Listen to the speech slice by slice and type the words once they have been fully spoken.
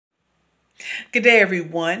Good day,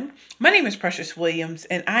 everyone. My name is Precious Williams,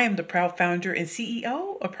 and I am the proud founder and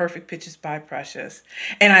CEO of Perfect Pitches by Precious.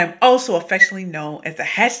 And I am also affectionately known as the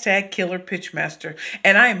hashtag Killer Pitchmaster.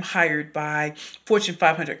 And I am hired by Fortune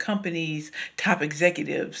 500 companies, top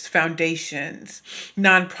executives, foundations,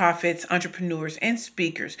 nonprofits, entrepreneurs, and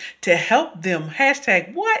speakers to help them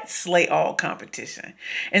hashtag what? Slay all competition.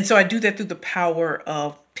 And so I do that through the power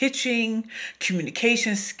of pitching,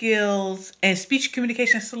 communication skills, and speech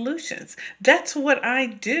communication solutions. That's what I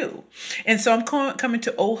do. And so I'm coming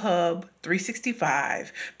to OHUB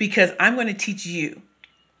 365 because I'm going to teach you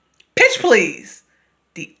pitch please,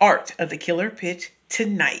 the art of the killer pitch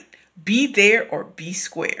tonight. Be there or be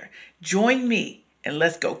square. Join me and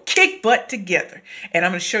let's go kick butt together. And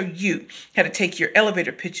I'm going to show you how to take your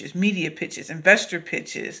elevator pitches, media pitches, investor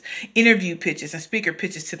pitches, interview pitches, and speaker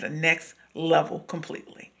pitches to the next level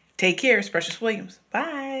completely. Take care. It's Precious Williams.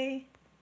 Bye.